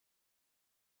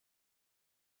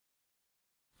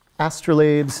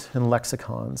Astrolabes and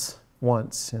lexicons,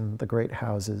 once in the great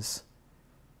houses.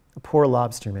 A poor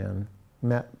lobsterman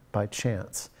met by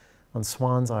chance on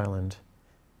Swan's Island,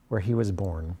 where he was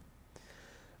born.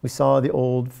 We saw the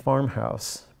old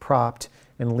farmhouse propped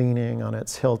and leaning on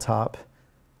its hilltop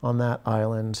on that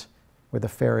island where the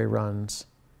ferry runs.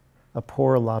 A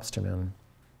poor lobsterman.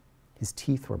 His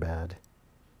teeth were bad.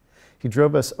 He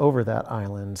drove us over that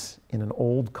island in an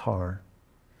old car.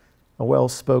 A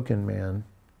well-spoken man,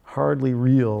 hardly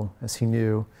real as he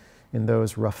knew in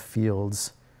those rough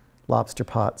fields, lobster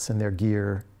pots in their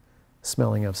gear,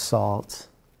 smelling of salt.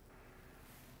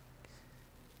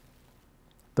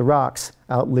 The rocks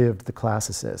outlived the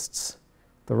classicists.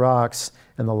 The rocks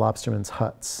and the lobstermen's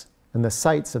huts, and the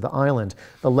sights of the island,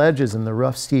 the ledges in the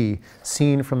rough sea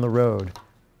seen from the road,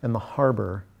 and the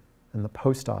harbor and the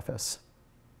post office.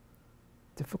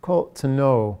 Difficult to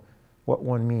know what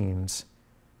one means,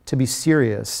 to be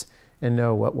serious and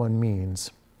know what one means.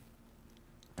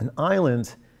 An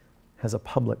island has a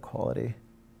public quality.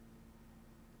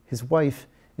 His wife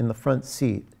in the front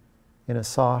seat, in a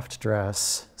soft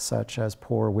dress, such as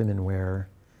poor women wear.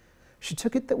 She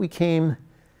took it that we came,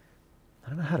 I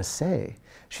don't know how to say.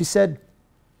 She said,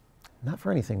 not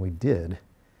for anything we did.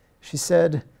 She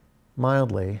said,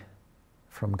 mildly,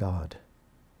 from God.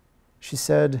 She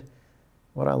said,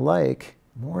 what I like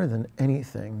more than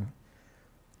anything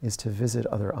is to visit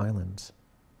other islands.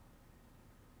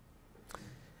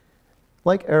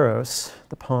 Like Eros,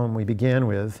 the poem we began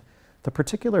with, the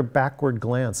particular backward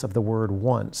glance of the word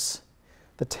once,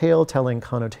 the tale-telling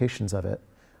connotations of it,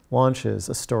 launches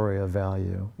a story of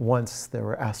value. Once there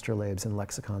were astrolabes and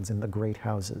lexicons in the great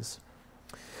houses.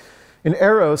 In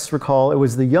Eros, recall, it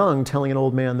was the young telling an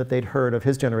old man that they'd heard of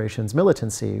his generation's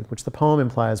militancy, which the poem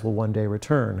implies will one day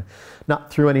return, not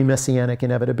through any messianic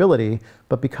inevitability,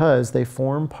 but because they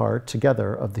form part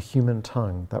together of the human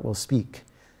tongue that will speak.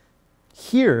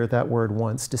 Here, that word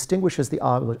once distinguishes the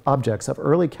objects of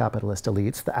early capitalist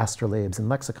elites, the astrolabes and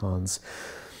lexicons,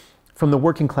 from the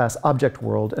working class object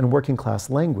world and working class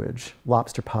language,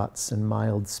 lobster pots and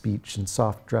mild speech and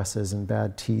soft dresses and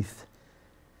bad teeth,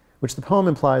 which the poem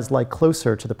implies lie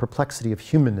closer to the perplexity of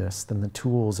humanness than the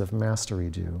tools of mastery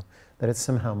do, that it's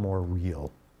somehow more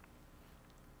real.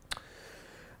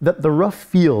 That the rough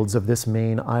fields of this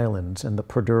main island and the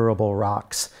perdurable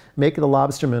rocks make the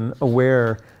lobsterman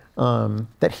aware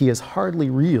that he is hardly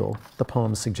real, the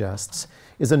poem suggests,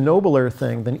 is a nobler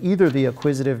thing than either the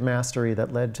acquisitive mastery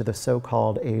that led to the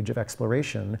so-called age of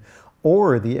exploration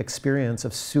or the experience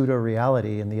of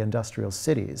pseudo-reality in the industrial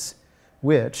cities,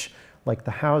 which, like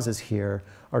the houses here,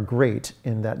 are great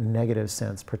in that negative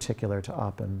sense particular to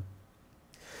Oppen.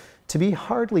 To be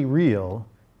hardly real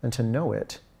and to know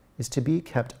it is to be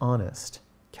kept honest,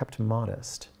 kept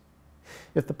modest.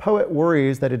 If the poet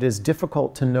worries that it is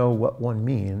difficult to know what one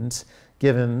means,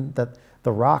 given that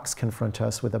the rocks confront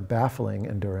us with a baffling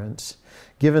endurance,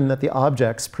 given that the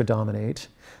objects predominate,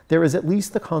 there is at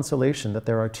least the consolation that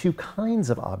there are two kinds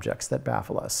of objects that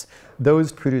baffle us,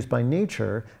 those produced by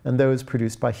nature and those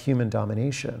produced by human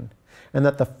domination, and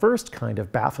that the first kind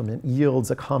of bafflement yields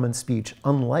a common speech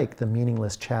unlike the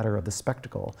meaningless chatter of the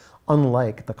spectacle,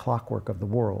 unlike the clockwork of the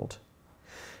world.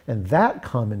 And that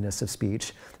commonness of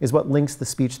speech is what links the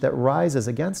speech that rises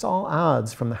against all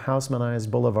odds from the Haussmannized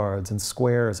boulevards and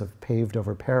squares of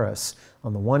paved-over Paris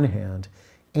on the one hand,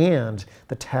 and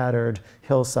the tattered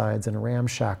hillsides and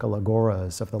ramshackle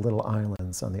agoras of the little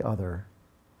islands on the other.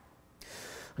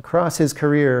 Across his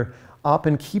career,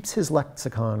 Oppen keeps his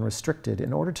lexicon restricted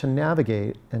in order to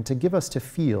navigate and to give us to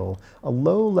feel a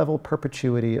low-level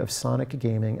perpetuity of sonic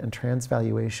gaming and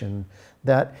transvaluation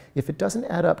that, if it doesn't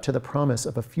add up to the promise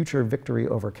of a future victory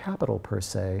over capital per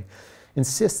se,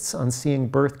 insists on seeing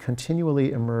birth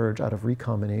continually emerge out of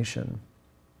recombination.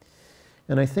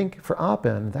 And I think for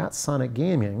Oppen, that sonic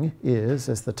gaming is,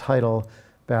 as the title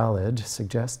Ballad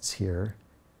suggests here,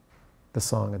 the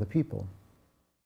song of the people.